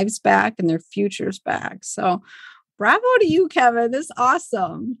their lives back and their futures back. So bravo to you, Kevin. This is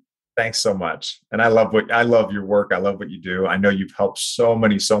awesome. Thanks so much. And I love your work. I love what you do. I know you've helped so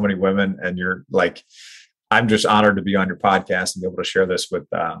many women, and you're like, I'm just honored to be on your podcast and be able to share this with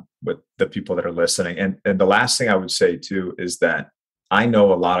the people that are listening. And the last thing I would say too is that I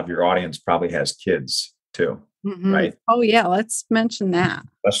know a lot of your audience probably has kids too, right? Oh yeah. Let's mention that.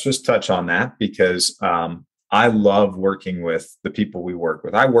 Let's just touch on that because I love working with the people we work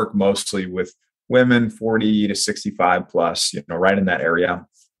with. I work mostly with women 40 to 65 plus, right in that area.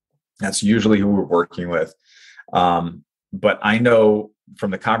 That's usually who we're working with. But I know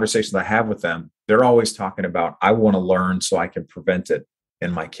from the conversations I have with them, they're always talking about, I want to learn so I can prevent it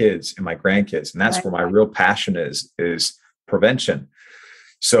in my kids and my grandkids. And that's where my real passion is prevention.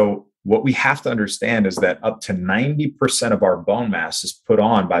 So what we have to understand is that up to 90% of our bone mass is put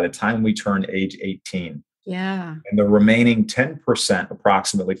on by the time we turn age 18. Yeah. And the remaining 10%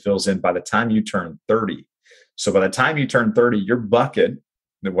 approximately fills in by the time you turn 30. So by the time you turn 30, your bucket,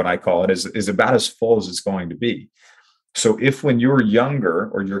 what I call it, is about as full as it's going to be. So if when you're younger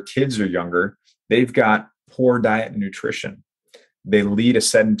or your kids are younger, they've got poor diet and nutrition, they lead a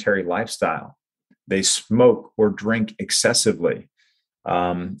sedentary lifestyle, they smoke or drink excessively,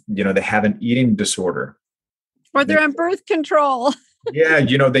 they have an eating disorder, or they're on birth control. Yeah.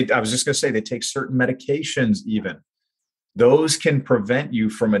 I was just going to say, they take certain medications even. Those can prevent you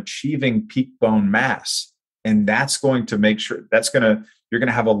from achieving peak bone mass. And that's going to make sure you're going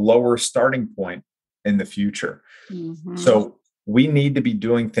to have a lower starting point in the future. Mm-hmm. So we need to be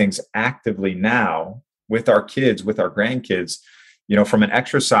doing things actively now with our kids, with our grandkids. From an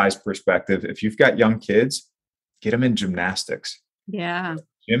exercise perspective, if you've got young kids, get them in gymnastics. Yeah.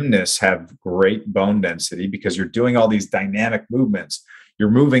 Gymnasts have great bone density because you're doing all these dynamic movements. You're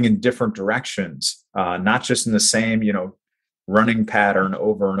moving in different directions, not just in the same, running pattern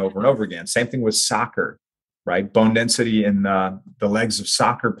over and over and over again. Same thing with soccer, right? Bone density in the legs of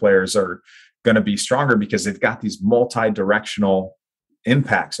soccer players are going to be stronger because they've got these multi-directional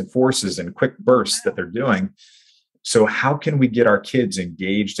impacts and forces and quick bursts that they're doing. So how can we get our kids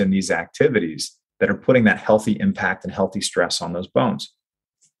engaged in these activities that are putting that healthy impact and healthy stress on those bones?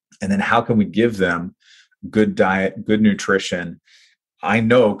 And then how can we give them good diet, good nutrition? I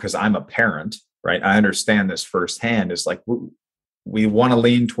know, because I'm a parent, right? I understand this firsthand. Is like we want to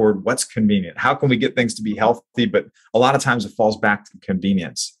lean toward what's convenient. How can we get things to be healthy? But a lot of times it falls back to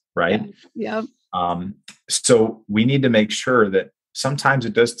convenience, right? Yeah. So we need to make sure that sometimes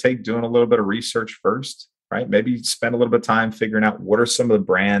it does take doing a little bit of research first, right? Maybe spend a little bit of time figuring out what are some of the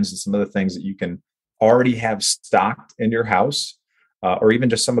brands and some of the things that you can already have stocked in your house, or even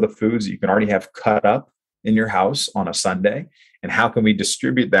just some of the foods that you can already have cut up in your house on a Sunday. And how can we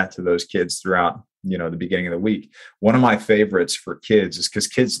distribute that to those kids throughout, the beginning of the week? One of my favorites for kids is because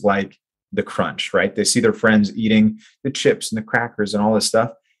kids like the crunch, right? They see their friends eating the chips and the crackers and all this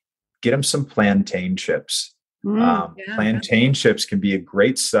stuff. Get them some plantain chips. Plantain chips can be a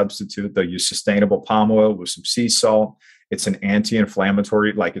great substitute. They'll use sustainable palm oil with some sea salt. It's an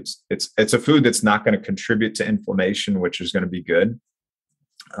anti-inflammatory, like it's a food that's not going to contribute to inflammation, which is going to be good.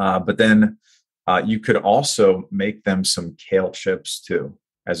 But then you could also make them some kale chips too,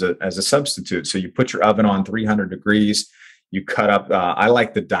 as a substitute. So you put your oven on 300 degrees. You cut up, I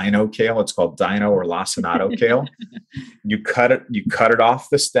like the dino kale. It's called dino or lacinato kale. You cut it off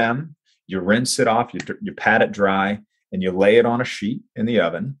the stem, you rinse it off, you pat it dry, and you lay it on a sheet in the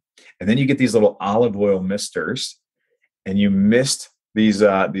oven. And then you get these little olive oil misters, and you mist these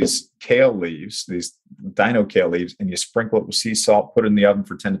kale leaves, these dino kale leaves, and you sprinkle it with sea salt, put it in the oven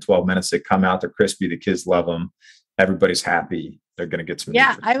for 10 to 12 minutes. They come out, they're crispy. The kids love them. Everybody's happy. They're going to get some. Yeah,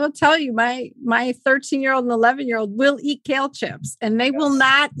 nutrition. I will tell you, my 13-year-old and 11-year-old will eat kale chips, and they will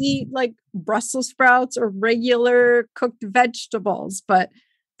not eat like Brussels sprouts or regular cooked vegetables, but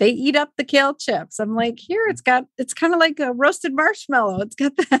they eat up the kale chips. I'm like, here, it's kind of like a roasted marshmallow. It's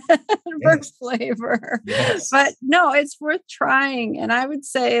got that yes. flavor, yes. But no, it's worth trying. And I would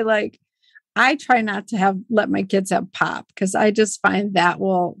say, like, I try not to let my kids have pop, because I just find that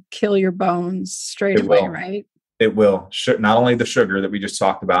will kill your bones straight away, right? It will. Not only the sugar that we just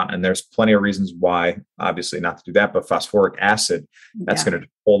talked about, and there's plenty of reasons why, obviously, not to do that, but phosphoric acid, that's going to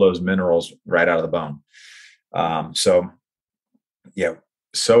pull those minerals right out of the bone. So, yeah,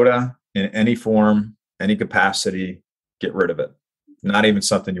 soda in any form, any capacity, get rid of it. Not even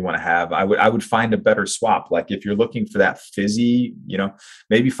something you want to have. I would find a better swap. Like if you're looking for that fizzy,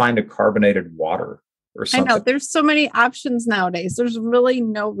 maybe find a carbonated water or something. I know there's so many options nowadays. There's really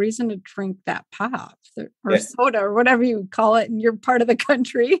no reason to drink that pop or soda or whatever you call it in your part of the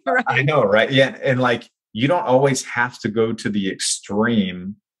country. Right? I know, right? Yeah. And like, you don't always have to go to the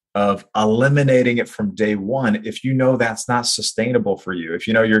extreme of eliminating it from day one. If that's not sustainable for you, if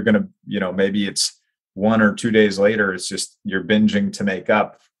you're going to, maybe it's 1 or 2 days later, it's just you're binging to make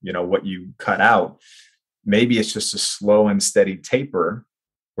up, what you cut out. Maybe it's just a slow and steady taper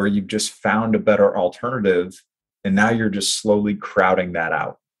where you've just found a better alternative, and now you're just slowly crowding that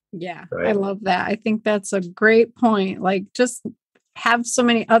out. Yeah, right? I love that. I think that's a great point. Like, just have so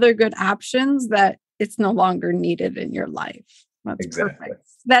many other good options that it's no longer needed in your life. That's perfect.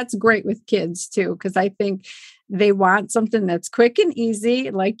 That's great with kids too, because I think they want something that's quick and easy.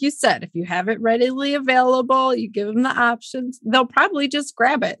 Like you said, if you have it readily available, you give them the options, they'll probably just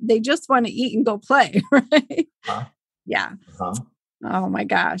grab it. They just want to eat and go play, right? Yeah. Oh my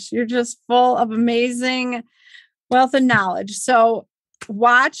gosh. You're just full of amazing wealth of knowledge. So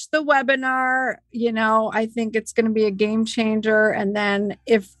watch the webinar. I think it's going to be a game changer. And then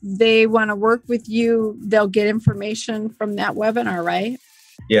if they want to work with you, they'll get information from that webinar, right?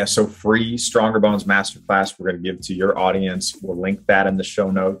 Yeah. So free Stronger Bones Masterclass we're going to give to your audience. We'll link that in the show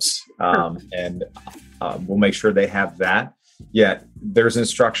notes, and we'll make sure they have that. Yeah. There's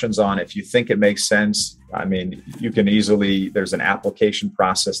instructions on if you think it makes sense. I mean, you can there's an application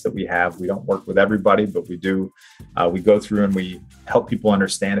process that we have. We don't work with everybody, but we do. We go through and we help people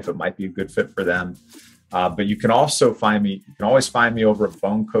understand if it might be a good fit for them. But you can also always find me over at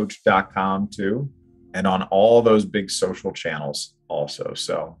bonecoach.com too. And on all those big social channels also.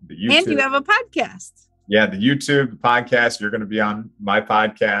 So the YouTube. And you have a podcast. Yeah, the YouTube, the podcast. You're going to be on my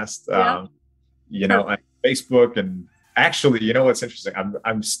podcast, and Facebook. And actually, what's interesting?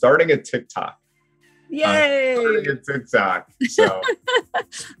 I'm starting a TikTok. Yay! I'm starting a TikTok. So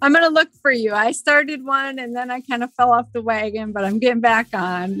I'm going to look for you. I started one and then I kind of fell off the wagon, but I'm getting back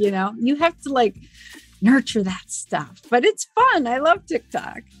on. You have to nurture that stuff, but it's fun. I love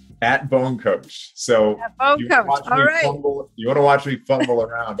TikTok. At Bone Coach. So at Bone Coach. All right. You want to watch me fumble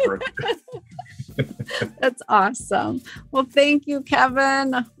around for That's awesome. Well, thank you,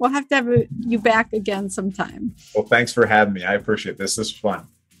 Kevin. We'll have to have you back again sometime. Well, thanks for having me. I appreciate this. This is fun.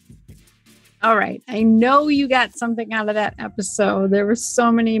 All right. I know you got something out of that episode. There were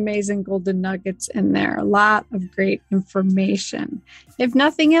so many amazing golden nuggets in there, a lot of great information. If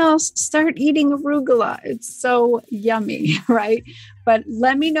nothing else, start eating arugula. It's so yummy, right? But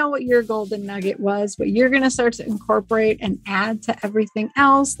let me know what your golden nugget was, what you're going to start to incorporate and add to everything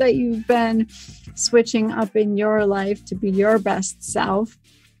else that you've been switching up in your life to be your best self.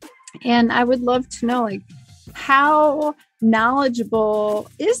 And I would love to know, how knowledgeable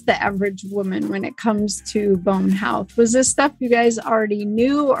is the average woman when it comes to bone health? Was this stuff you guys already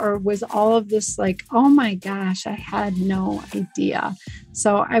knew, or was all of this oh my gosh, I had no idea?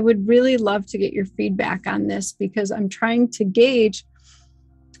 So I would really love to get your feedback on this, because I'm trying to gauge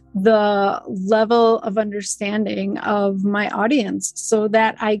the level of understanding of my audience so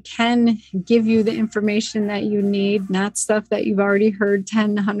that I can give you the information that you need, not stuff that you've already heard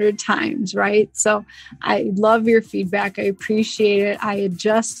 10, 100 times, right? So I love your feedback. I appreciate it. I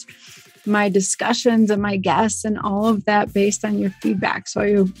adjust my discussions and my guests and all of that based on your feedback.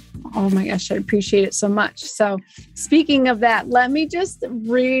 So oh my gosh, I appreciate it so much. So speaking of that, let me just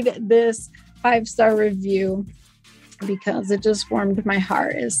read this 5-star review, because it just warmed my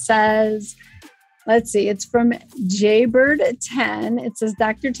heart. It says, let's see, it's from Jaybird10. It says,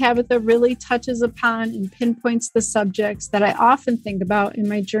 Dr. Tabitha really touches upon and pinpoints the subjects that I often think about in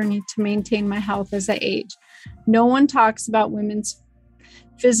my journey to maintain my health as I age. No one talks about women's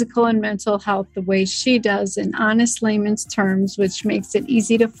physical and mental health the way she does in honest layman's terms, which makes it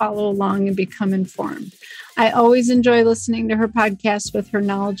easy to follow along and become informed. I always enjoy listening to her podcast with her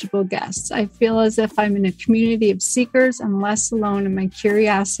knowledgeable guests. I feel as if I'm in a community of seekers and less alone in my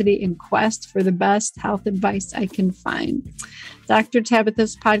curiosity and quest for the best health advice I can find. Dr.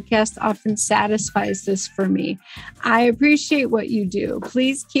 Tabitha's podcast often satisfies this for me. I appreciate what you do.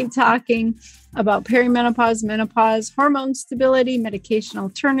 Please keep talking about perimenopause, menopause, hormone stability, medication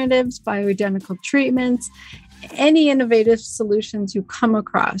alternatives, bioidentical treatments, any innovative solutions you come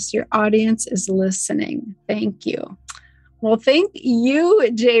across. Your audience is listening. Thank you. Well, thank you,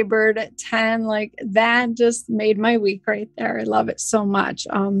 Jaybird10. That just made my week right there. I love it so much.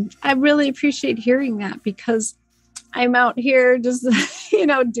 I really appreciate hearing that, because I'm out here just,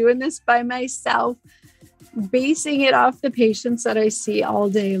 doing this by myself, basing it off the patients that I see all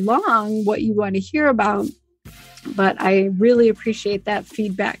day long, what you want to hear about. But I really appreciate that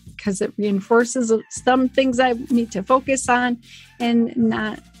feedback, because it reinforces some things I need to focus on and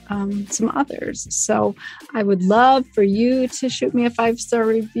not some others. So I would love for you to shoot me a 5-star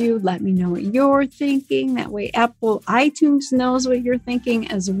review. Let me know what you're thinking. That way iTunes knows what you're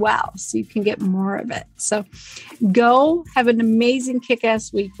thinking as well, so you can get more of it. So go have an amazing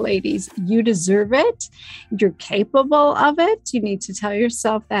kick-ass week, ladies. You deserve it. You're capable of it. You need to tell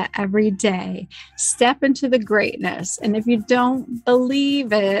yourself that every day. Step into the greatness. And if you don't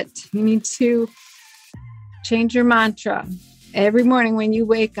believe it, you need to change your mantra. Every morning when you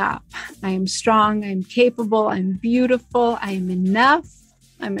wake up, I am strong, I'm capable, I'm beautiful, I am enough,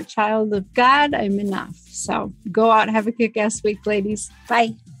 I'm a child of God, I'm enough. So go out, have a kick-ass week, ladies.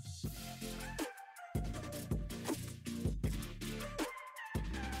 Bye.